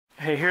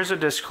Hey, here's a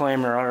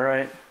disclaimer,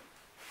 alright?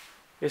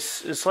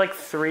 It's like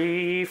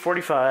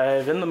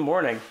 3:45 in the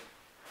morning.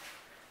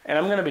 And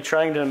I'm going to be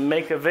trying to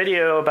make a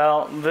video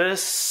about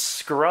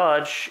this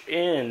garage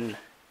in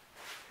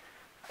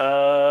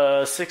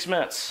 6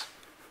 minutes.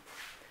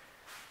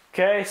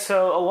 Okay,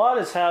 so a lot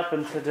has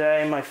happened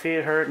today. My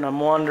feet hurt and I'm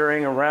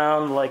wandering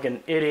around like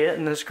an idiot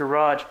in this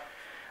garage.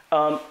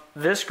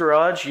 This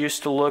garage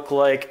used to look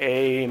like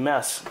a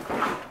mess.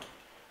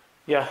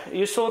 Yeah, it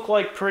used to look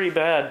like pretty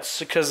bad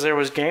because there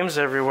was games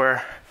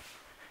everywhere.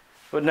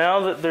 But now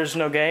that there's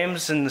no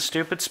games in the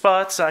stupid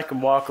spots, I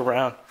can walk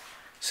around.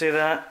 See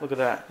that? Look at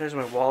that. There's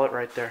my wallet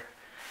right there.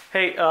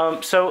 Hey,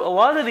 so a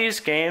lot of these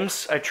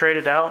games I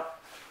traded out.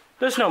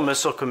 There's no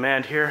missile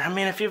command here. I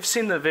mean, if you've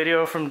seen the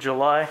video from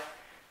July,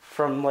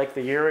 from like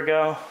the year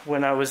ago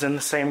when I was in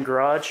the same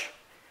garage,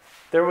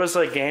 there was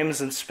like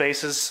games and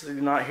spaces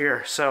not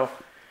here. So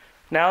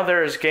now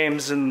there's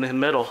games in the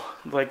middle,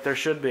 like there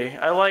should be.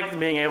 I like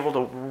being able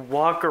to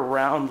walk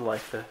around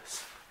like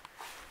this.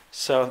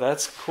 So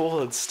that's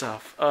cool and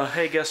stuff.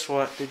 Hey, guess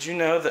what? Did you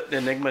know that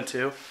Enigma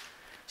 2?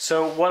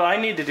 So what I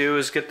need to do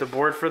is get the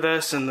board for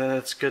this and then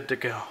it's good to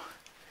go.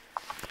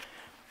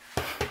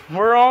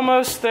 We're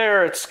almost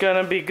there. It's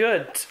gonna be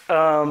good.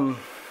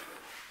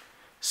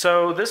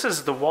 So this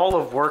is the wall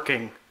of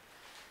working.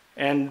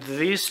 And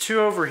these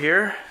two over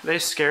here, they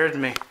scared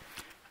me.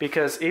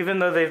 Because even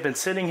though they've been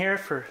sitting here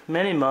for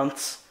many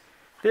months,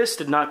 this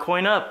did not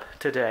coin up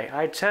today.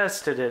 I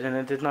tested it and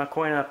it did not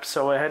coin up,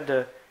 so I had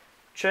to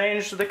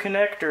change the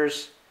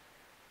connectors.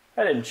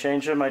 I didn't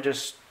change them, I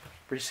just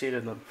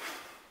reseated them.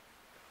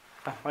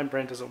 Oh, my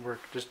brain doesn't work,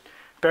 just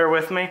bear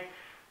with me.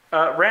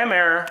 RAM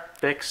error,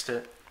 fixed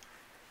it.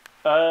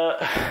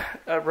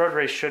 Road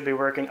race should be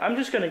working. I'm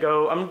just gonna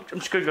go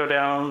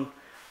down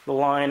the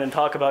line and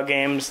talk about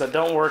games that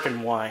don't work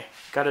and why.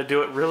 Gotta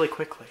do it really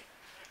quickly.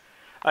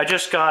 I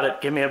just got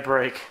it. Give me a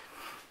break.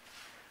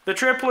 The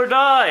tripler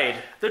died.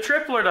 The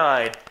tripler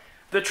died.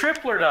 The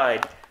tripler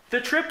died.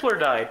 The tripler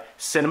died.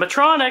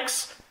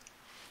 Cinematronics.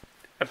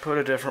 I put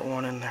a different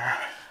one in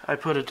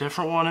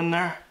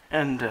there.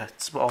 And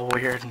it's all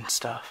weird and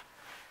stuff.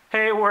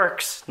 Hey, it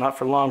works. Not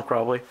for long,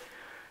 probably.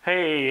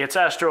 Hey, it's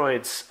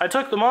asteroids. I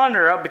took the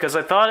monitor out because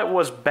I thought it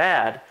was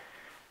bad.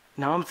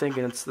 Now I'm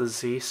thinking it's the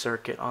Z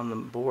circuit on the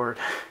board.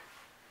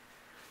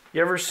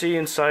 You ever see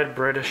Inside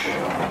British?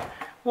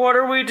 What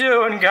are we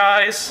doing,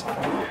 guys?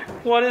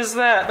 What is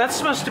that? That's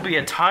supposed to be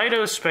a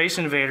Taito Space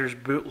Invaders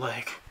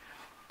bootleg.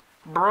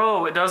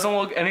 Bro, it doesn't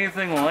look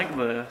anything like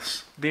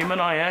this. Demon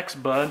IX,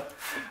 bud.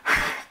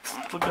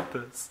 Look at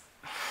this.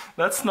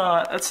 That's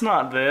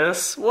not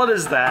this. What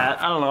is that?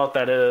 I don't know what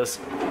that is.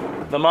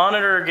 The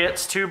monitor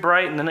gets too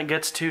bright and then it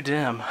gets too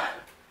dim.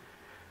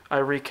 I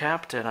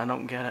recapped it. I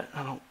don't get it.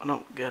 I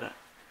don't get it.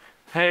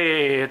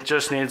 Hey, it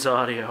just needs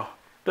audio.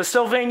 The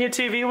Sylvania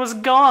TV was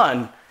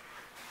gone.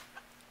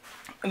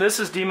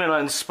 This is Demon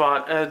on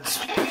Spot.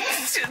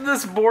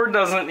 This board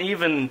doesn't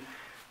even,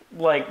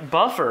 like,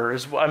 buffer.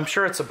 I'm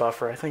sure it's a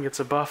buffer. I think it's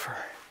a buffer.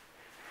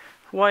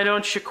 Why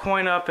don't you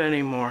coin up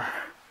anymore?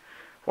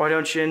 Why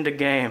don't you end a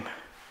game?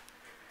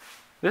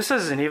 This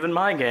isn't even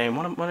my game.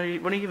 What are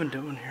you even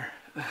doing here?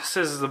 This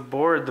is the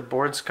board. The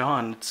board's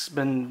gone. It's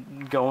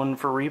been going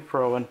for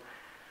repro. And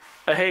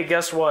hey,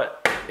 guess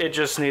what? It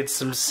just needs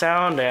some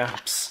sound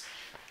amps.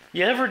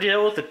 You ever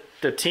deal with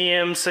the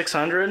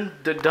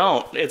TM600?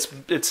 Don't.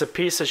 It's a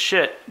piece of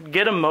shit.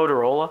 Get a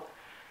Motorola.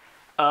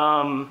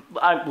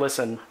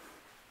 Listen.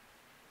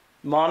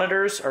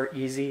 Monitors are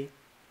easy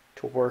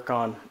to work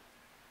on,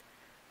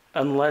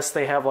 unless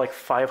they have like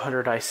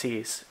 500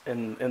 ICs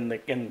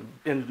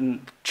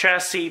in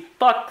chassis.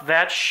 Fuck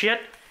that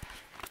shit.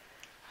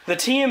 The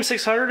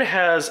TM600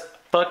 has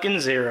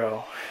fucking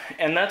 0,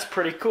 and that's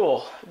pretty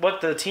cool.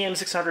 What the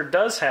TM600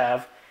 does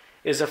have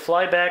is a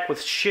flyback with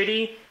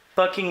shitty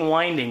fucking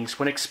windings.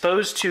 When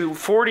exposed to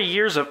 40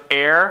 years of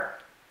air,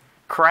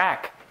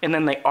 crack, and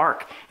then they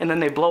arc, and then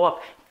they blow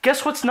up.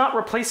 Guess what's not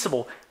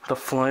replaceable? The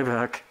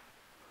flyback.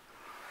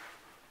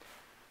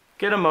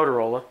 Get a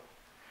Motorola.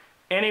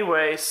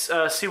 Anyways,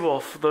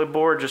 Seawolf, the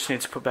board just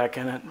needs to put back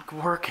in it.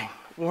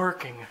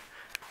 Working.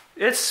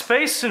 It's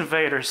Space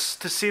Invaders.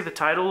 To see the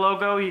title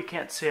logo, you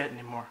can't see it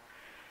anymore.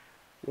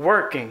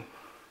 Working.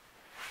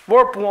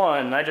 Warp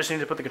 1, I just need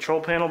to put the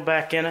control panel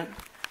back in it.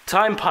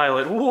 Time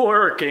Pilot,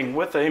 working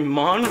with a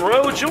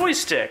Monroe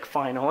joystick,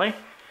 finally.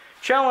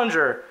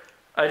 Challenger,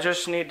 I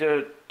just need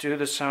to do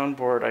the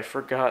soundboard, I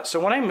forgot. So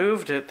when I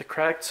moved it, the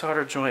cracked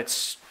solder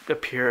joints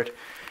appeared.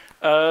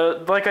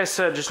 Like I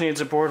said, just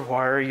needs a board.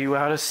 Why are you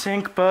out of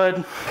sync,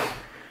 bud?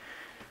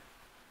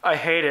 I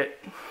hate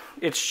it.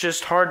 It's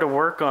just hard to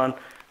work on.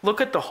 Look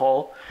at the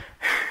hole.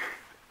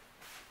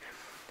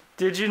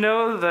 Did you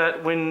know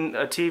that when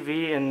a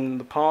TV and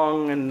the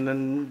Pong and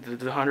then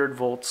the 100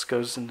 volts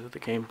goes into the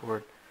game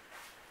board?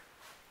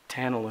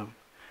 Tantalum.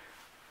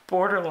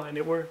 Borderline,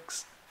 it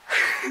works.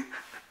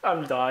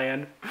 I'm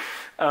dying.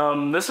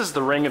 This is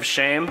the Ring of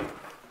Shame.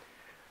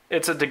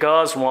 It's a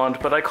Degas wand,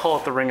 but I call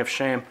it the Ring of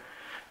Shame.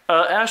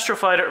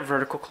 Astrofighter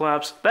vertical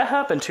collapse. That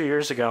happened 2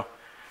 years ago.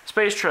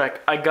 Space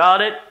Trek, I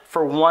got it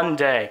for one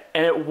day,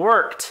 and it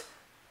worked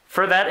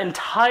for that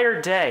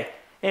entire day,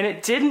 and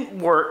it didn't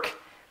work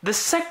the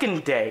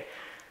second day.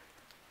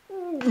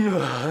 Did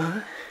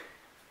I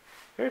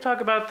already talk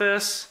about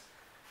this?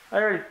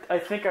 I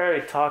think I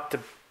already talked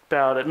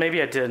about it.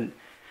 Maybe I didn't.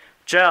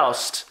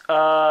 Joust.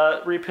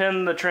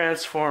 Repin the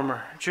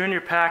Transformer.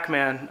 Junior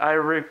Pac-Man. I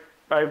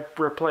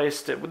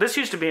replaced it. This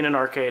used to be in an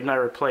arcade, and I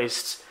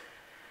replaced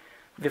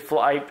the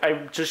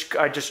I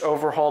just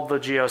overhauled the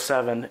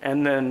Geo7,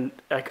 and then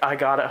I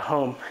got it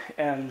home,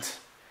 and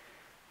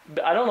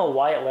I don't know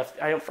why it left.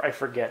 I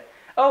forget.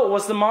 Oh, it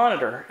was the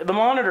monitor. The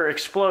monitor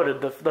exploded.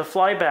 The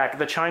flyback,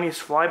 the Chinese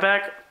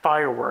flyback,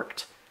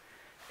 fireworked,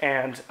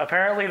 and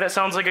apparently that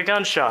sounds like a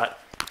gunshot.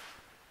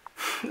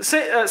 A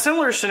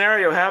similar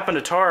scenario happened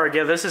to Tora.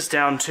 Yeah, this is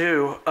down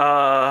too.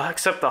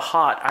 Except the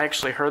hot. I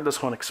actually heard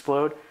this one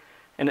explode,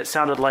 and it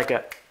sounded like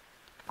a,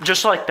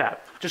 just like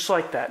that,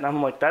 and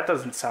I'm like, that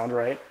doesn't sound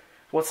right.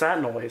 What's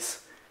that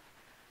noise?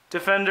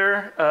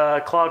 Defender,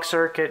 clogged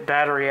circuit,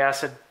 battery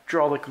acid.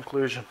 Draw the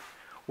conclusion.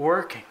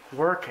 Working.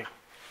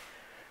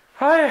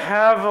 I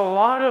have a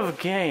lot of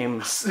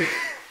games.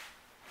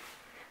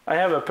 I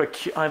have a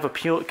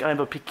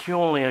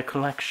peculiar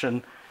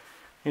collection,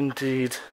 indeed.